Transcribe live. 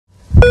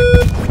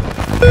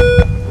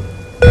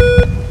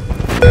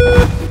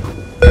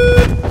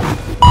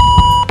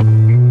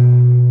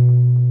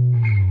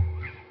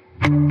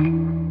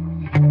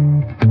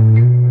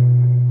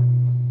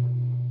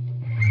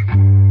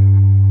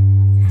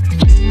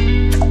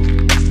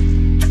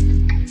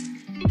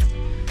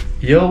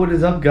Yo, what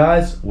is up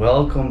guys?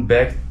 Welcome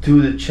back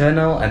to the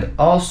channel and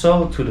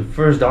also to the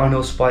first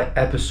Downhill SPY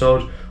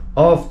episode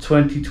of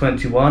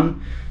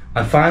 2021.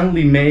 I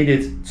finally made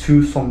it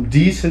to some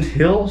decent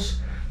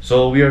hills.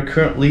 So we are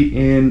currently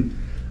in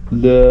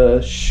the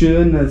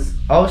schönes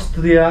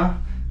Austria.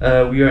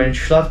 We are in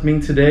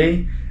Schladming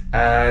today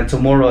and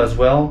tomorrow as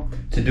well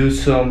to do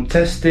some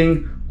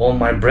testing on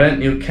my brand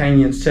new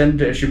Canyon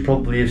Center, as you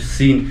probably have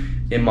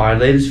seen in my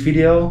latest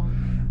video.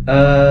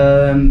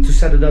 To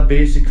set it up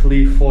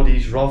basically for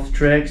these rough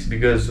tracks,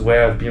 because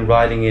where I've been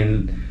riding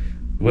in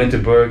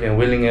Winterberg and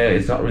Willingen,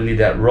 it's not really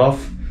that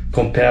rough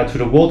compared to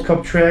the World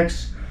Cup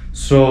tracks.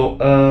 So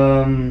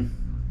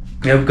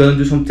yeah, we're gonna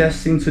do some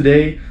testing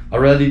today. I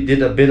already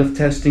did a bit of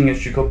testing,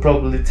 as you could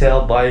probably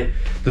tell by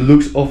the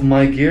looks of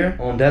my gear.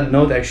 On that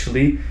note,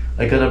 actually,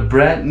 I got a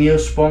brand new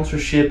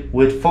sponsorship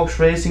with Fox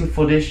Racing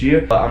for this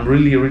year. I'm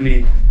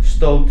really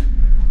stoked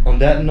on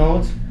that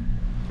note.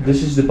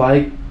 This is the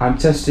bike I'm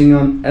testing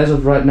on as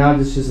of right now.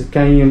 This is a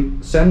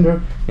Canyon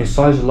Center in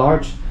size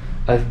large.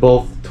 I have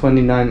both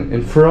 29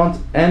 in front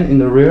and in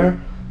the rear.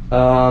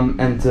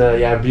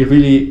 Yeah, I've been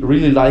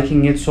really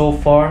liking it so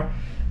far.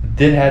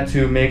 Did have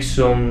to make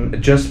some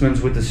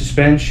adjustments with the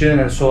suspension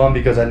and so on,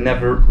 because I've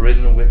never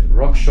ridden with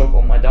RockShox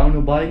on my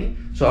downhill bike.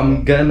 So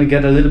I'm gonna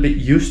get a little bit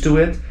used to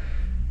it.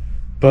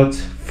 But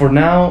for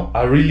now,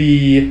 I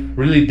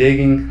really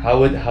digging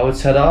how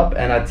it's set up,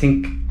 and I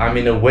think I'm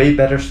in a way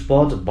better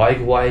spot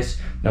bike-wise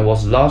than I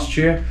was last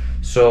year.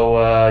 So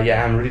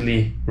yeah, I'm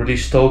really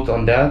stoked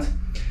on that,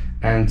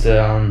 and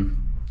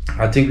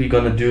I think we're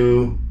gonna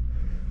do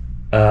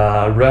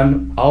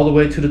run all the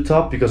way to the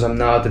top, because I'm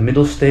now at the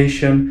middle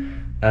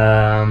station,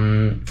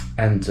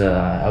 and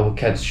I will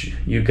catch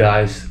you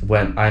guys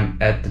when I'm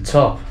at the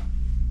top.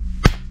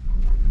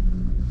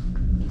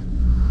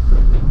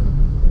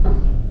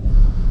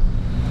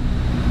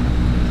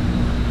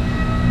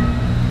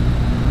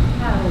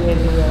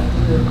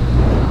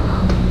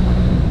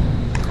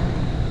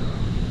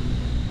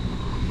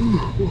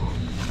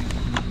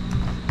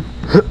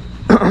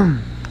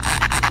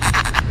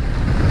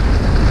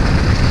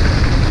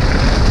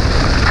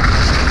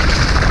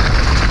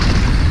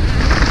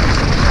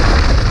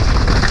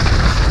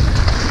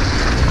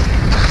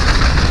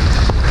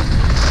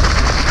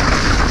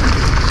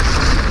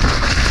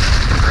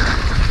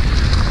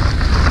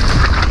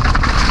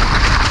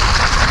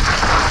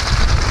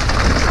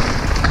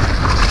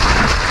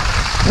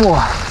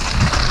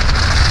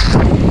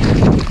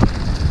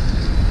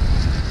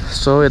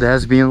 So it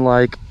has been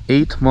like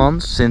 8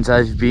 months since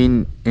I've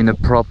been in a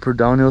proper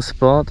downhill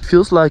spot.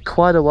 Feels like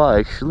quite a while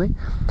actually,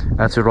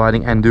 after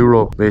riding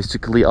enduro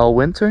basically all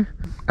winter.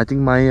 I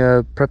think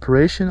my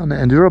preparation on the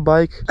enduro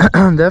bike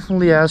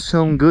definitely has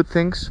some good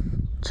things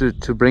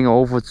to bring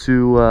over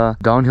to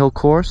downhill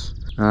course.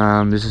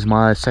 This is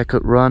my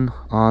second run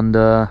on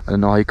the, I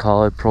don't know how you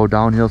call it, pro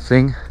downhill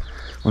thing.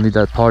 Only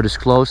that part is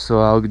closed,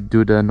 so I'll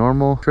do the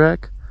normal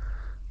track.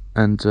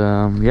 And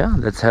yeah,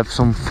 let's have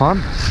some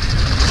fun.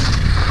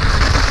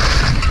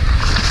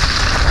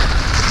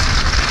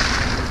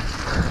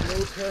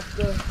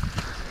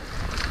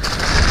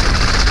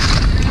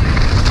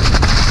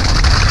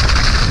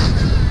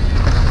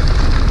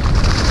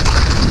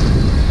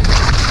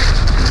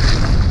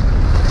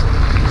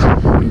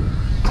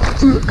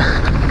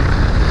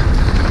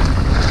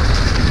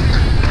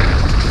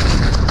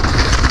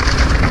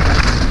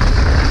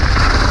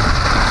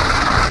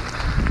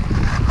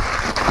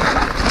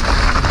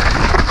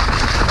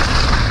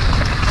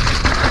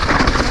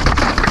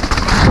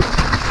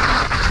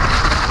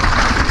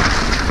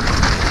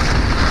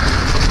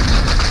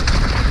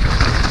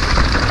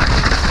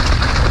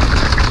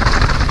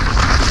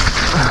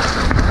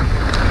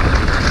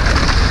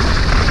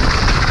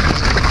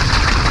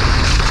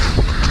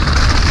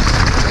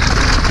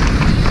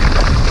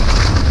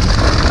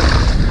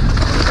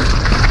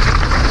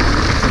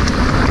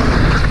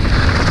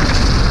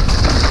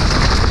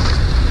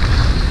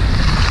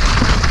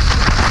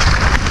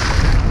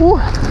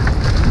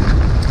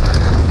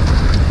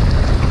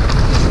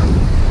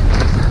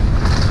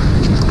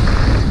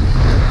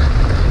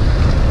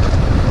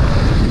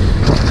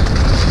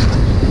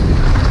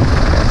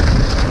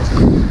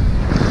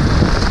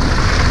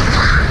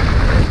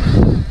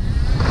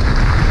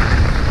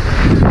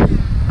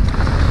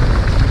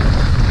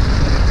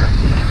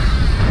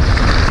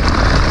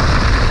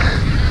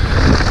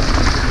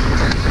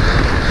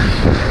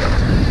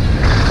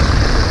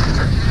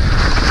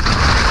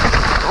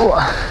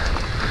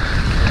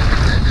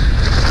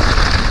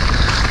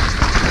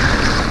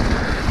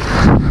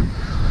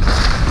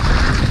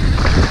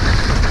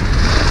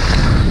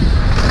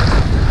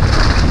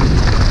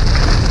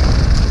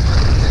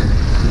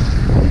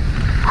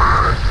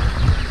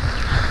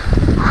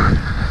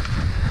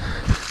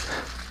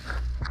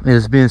 It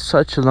has been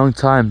such a long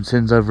time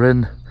since I've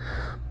ridden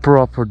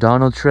proper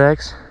downhill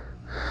tracks,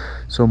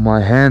 so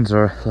my hands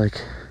are like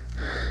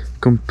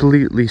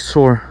completely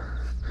sore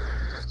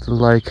to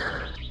like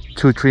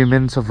 2-3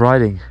 minutes of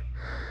riding.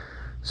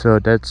 So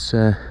that's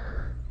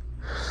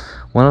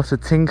one of the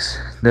things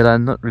that I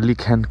not really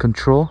can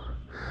control.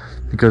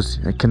 because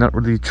I cannot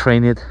really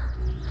train it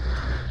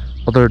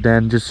other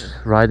than just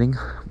riding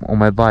on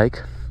my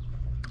bike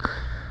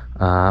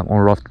on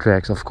rough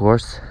tracks, of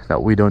course,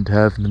 that we don't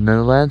have in the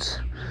Netherlands.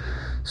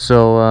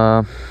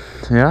 So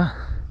yeah,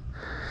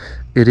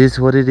 it is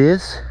what it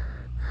is.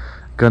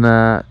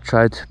 Gonna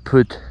try to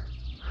put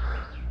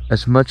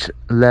as much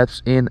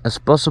laps in as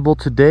possible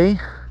today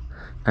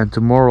and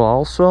tomorrow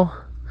also,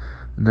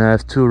 and I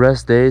have 2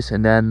 rest days,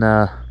 and then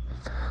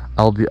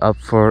I'll be up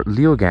for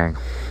Leogang.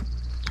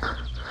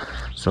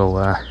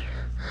 So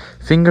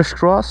fingers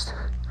crossed,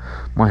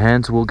 my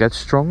hands will get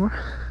stronger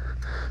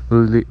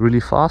really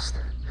fast,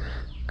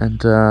 and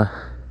that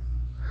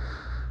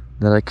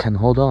I can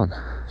hold on.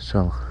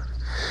 So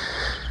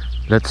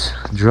let's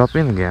drop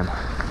in again.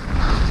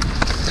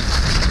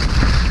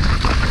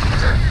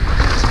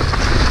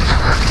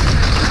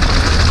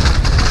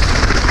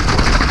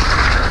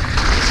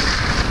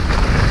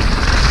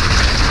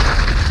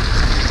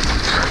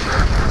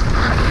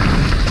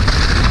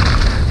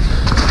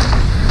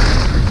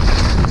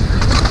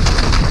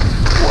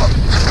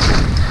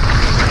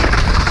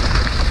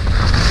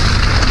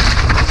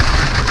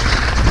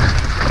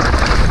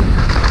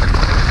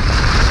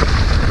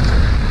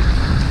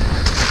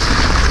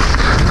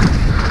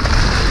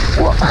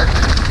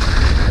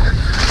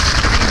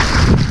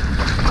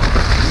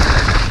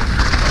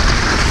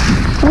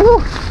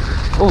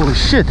 Holy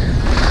shit!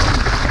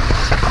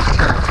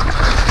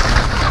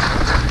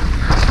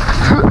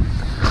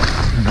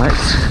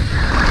 Nice.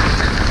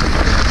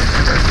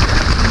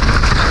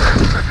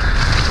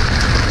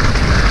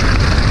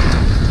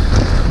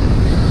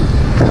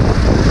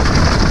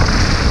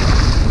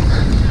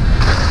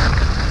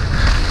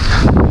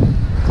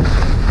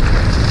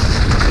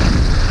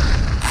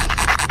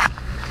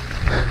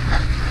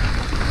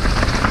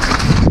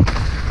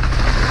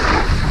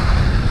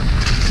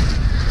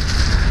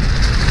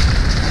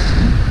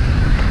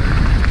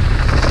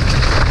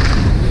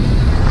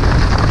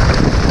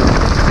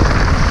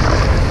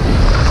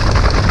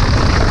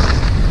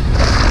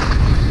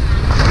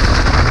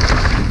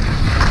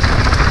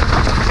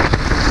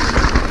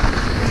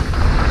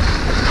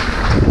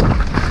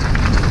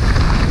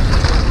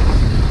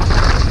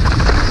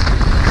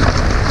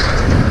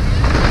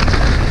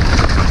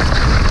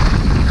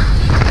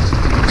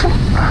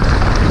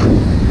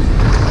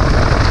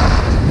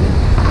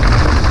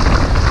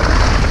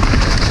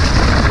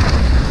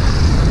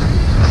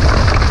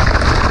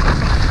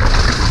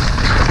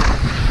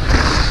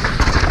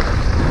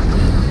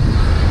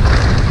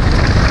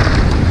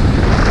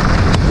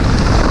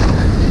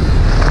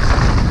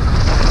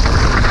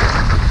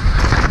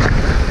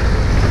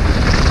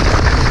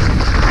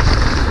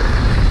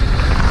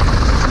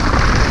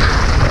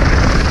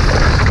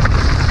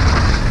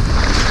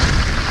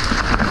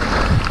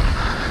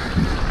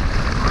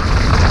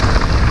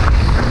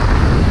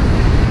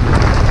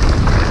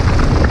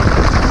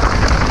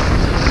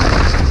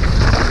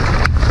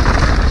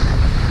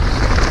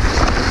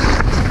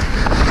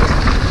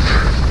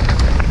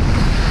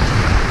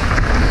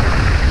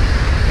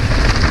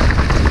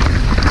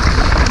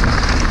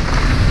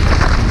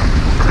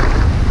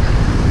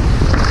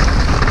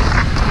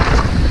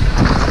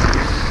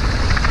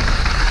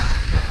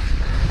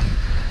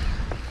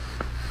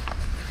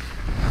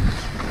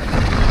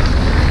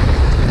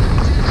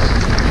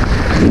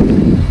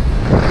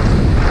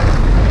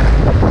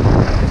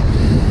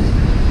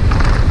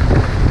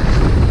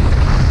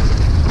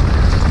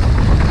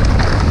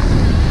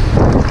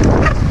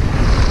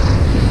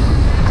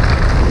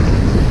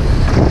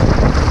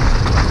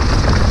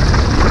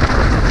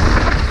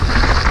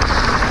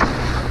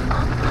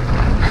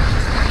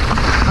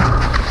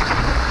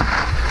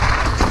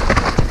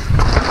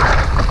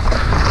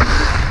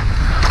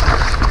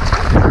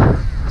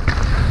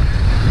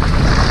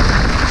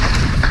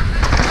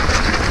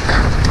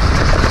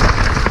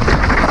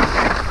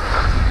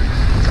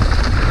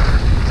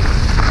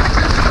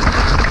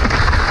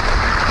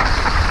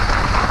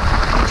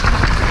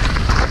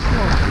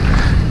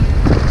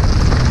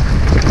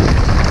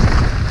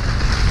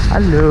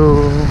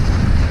 Hello.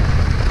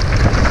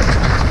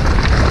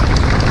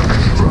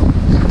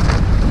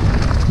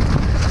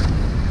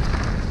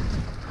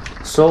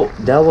 So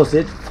that was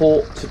it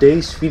for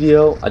today's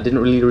video. I didn't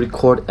really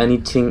record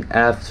anything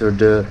after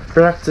the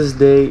practice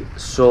day,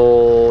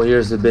 so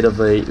here's a bit of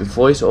a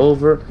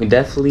voiceover. We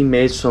definitely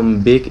made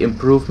some big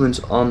improvements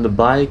on the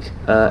bike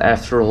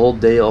after a whole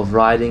day of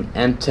riding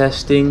and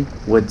testing,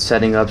 with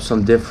setting up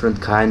some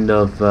different kind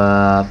of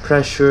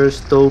pressures,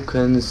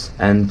 tokens,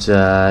 and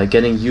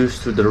getting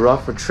used to the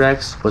rougher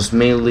tracks was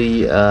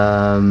mainly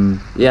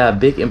yeah,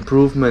 big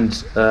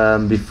improvement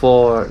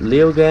before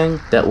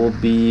Leogang. That will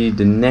be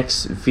the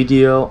next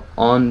video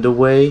on the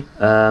way,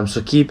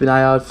 so keep an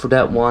eye out for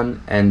that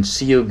one, and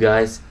see you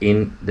guys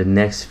in the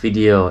next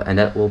video, and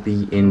that will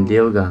be in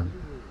Leogang.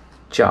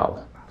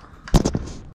 Ciao.